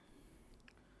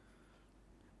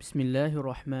بسم الله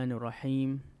الرحمن الرحيم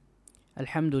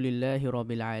الحمد لله رب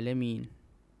العالمين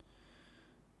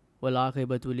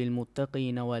والعاقبة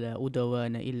للمتقين ولا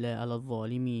عدوان إلا على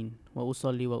الظالمين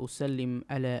وأصلي وأسلم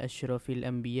على أشرف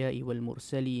الأنبياء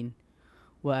والمرسلين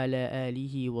وعلى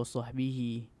آله وصحبه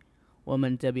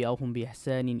ومن تبعهم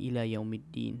بإحسان إلى يوم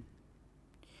الدين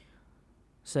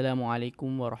السلام عليكم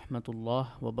ورحمة الله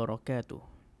وبركاته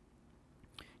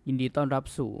ยินดีต้อนรับ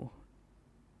สู่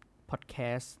พอดแค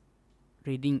สต์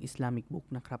Reading Islamic Book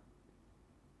นะครับ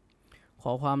ข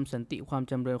อความสันติความ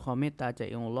จำเริญความเมตตาจาก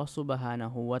องค์อัลเลาะห์ซุบฮานะ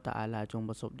ฮูวะตะอาลาจง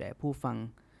ประสบแด่ผู้ฟัง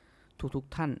ทุก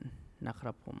ท่านนะค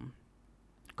รับผม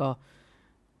ก็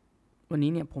วัน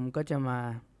นี้เนี่ยผมก็จะมา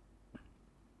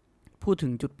พูดถึ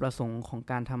งจุดประสงค์ของ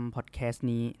การทำพอดแคสต์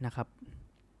นี้นะครับ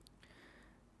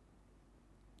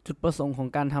จุดประสงค์ของ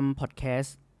การทำพอดแคส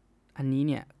ต์อันนี้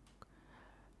เนี่ย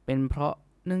เป็นเพราะ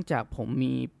เนื่องจากผม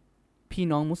มีพี่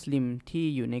น้องมุสลิมที่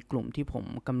อยู่ในกลุ่มที่ผม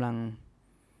กำลัง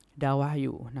ดาวะห์อ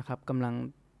ยู่นะครับกำลัง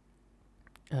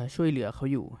ช่วยเหลือเขา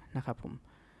อยู่นะครับผม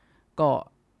ก็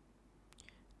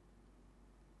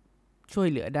ช่วย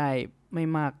เหลือได้ไม่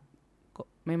ม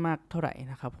ากเท่าไหร่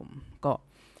นะครับผมก็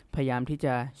พยายามที่จ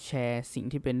ะแชร์สิ่ง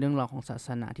ที่เป็นเรื่องราวของศาส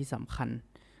นาที่สำคัญ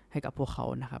ให้กับพวกเขา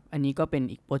นะครับอันนี้ก็เป็น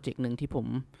อีกโปรเจกต์หนึ่งที่ผม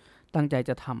ตั้งใจ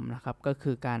จะทำนะครับก็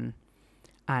คือการ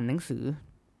อ่านหนังสือ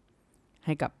ใ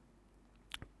ห้กับ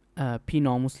พี่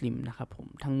น้องมุสลิมนะครับผม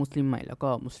ทั้งมุสลิมใหม่แล้วก็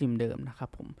มุสลิมเดิมนะครับ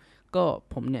ผ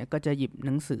มเนี่ยก็จะหยิบห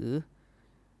นังสือ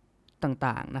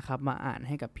ต่างๆนะครับมาอ่านใ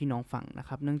ห้กับพี่น้องฟังนะค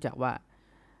รับเนื่องจากว่า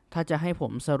ถ้าจะให้ผ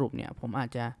มสรุปเนี่ยผมอาจ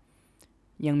จะ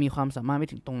ยังมีความสามารถไม่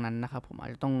ถึงตรงนั้นนะครับผมอาจ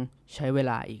จะต้องใช้เว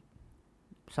ลาอีก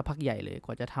สักพักใหญ่เลยก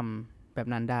ว่าจะทำแบบ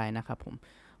นั้นได้นะครับ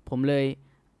ผมเลย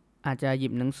อาจจะหยิ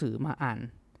บหนังสือมาอ่าน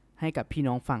ให้กับพี่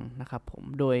น้องฟังนะครับผม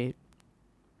โดย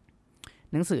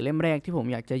หนังสือเล่มแรกที่ผม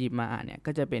อยากจะหยิบมาอ่านเนี่ย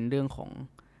ก็จะเป็นเรื่องของ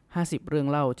50เรื่อง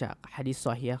เล่าจากหะดีษซ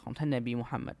อฮีฮ์ของท่านนบีมุ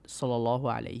ฮัมมัดศ็อลลัลลอฮุ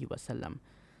อะลัยฮิวะซัลลัม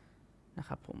นะค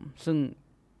รับผมซึ่ง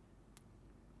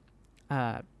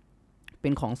เป็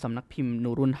นของสำนักพิมพ์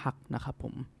นูรุนฮักนะครับผ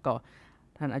มก็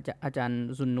ท่านอาจารย์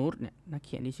ซุนนูรเนี่ยนักเ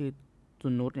ขียนที่ชื่อซุ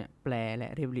นนูรเนี่ยแปลและ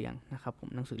เรียบเรียงนะครับผม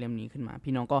หนังสือเล่มนี้ขึ้นมา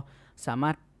พี่น้องก็สามา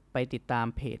รถไปติดตาม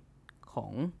เพจขอ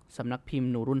งสำนักพิมพ์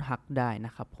นูรุนฮักได้น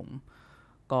ะครับ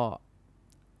ก็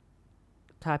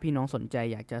ถ้าพี่น้องสนใจ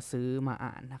อยากจะซื้อมา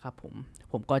อ่านนะครับ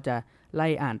ผมก็จะไล่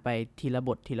อ่านไปทีละบ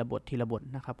ท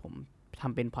นะครับผมท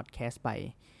ำเป็นพอดแคสต์ไป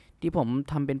ที่ผม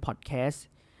ทำเป็นพอดแคสต์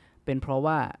เป็นเพราะ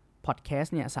ว่าพอดแคส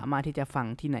ต์เนี่ยสามารถที่จะฟัง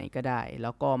ที่ไหนก็ได้แล้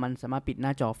วก็มันสามารถปิดหน้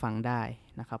าจอฟังได้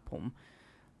นะครับผม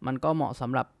มันก็เหมาะส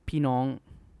ำหรับพี่น้อง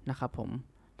นะครับผม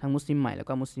ทั้งมุสลิมใหม่แล้ว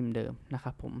ก็มุสลิมเดิมนะค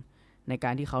รับผมในกา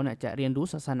รที่เขาเนี่ยจะเรียนรู้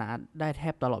ศาสนาได้แท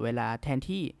บตลอดเวลาแทน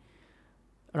ที่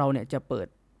เราเนี่ยจะเปิด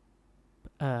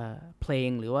เพลง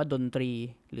หรือว่าดนตรี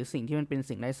หรือสิ่งที่มันเป็น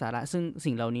สิ่งไร้สาระซึ่ง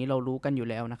สิ่งเหล่านี้เรารู้กันอยู่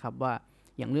แล้วนะครับว่า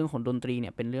อย่างเรื่องของดนตรีเนี่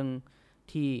ยเป็นเรื่อง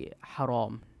ที่ฮารอ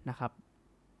มนะครับ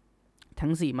ทั้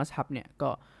ง4มัซฮับเนี่ยก็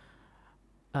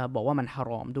บอกว่ามันฮา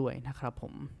รอมด้วยนะครับผ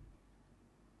ม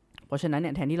เพราะฉะนั้นเ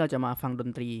นี่ยแทนที่เราจะมาฟังดน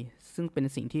ตรีซึ่งเป็น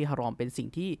สิ่งที่ฮารอมเป็นสิ่ง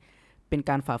ที่เป็น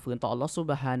การฝ่าฝืนต่ออัลเลาะห์ซุ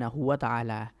บฮานะฮูวะตะอา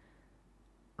ลา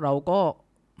เราก็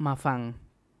มาฟัง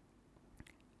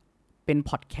เป็น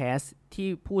พอดแคสต์ที่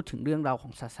พูดถึงเรื่องราวขอ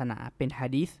งศาสนาเป็นหะ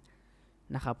ดีษ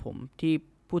นะครับผมที่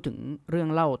พูดถึงเรื่อง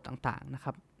เล่าต่างๆนะค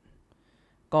รับ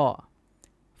ก็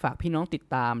ฝากพี่น้องติด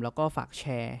ตามแล้วก็ฝากแช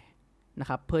ร์นะ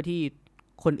ครับเพื่อที่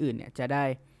คนอื่นเนี่ยจะได้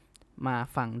มา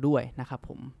ฟังด้วยนะครับ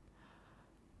ผม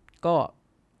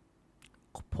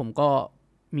ก็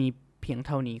มีเพียงเ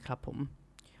ท่านี้ครับผม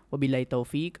วะบิลลาฮิตตอ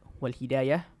ฟิกวัลฮิดา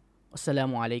ยะฮ์อัสสลา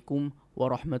มุอะลัยกุมวะ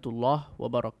เราะห์มะตุลลอฮ์วะ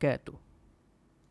บะเราะกาตุฮ์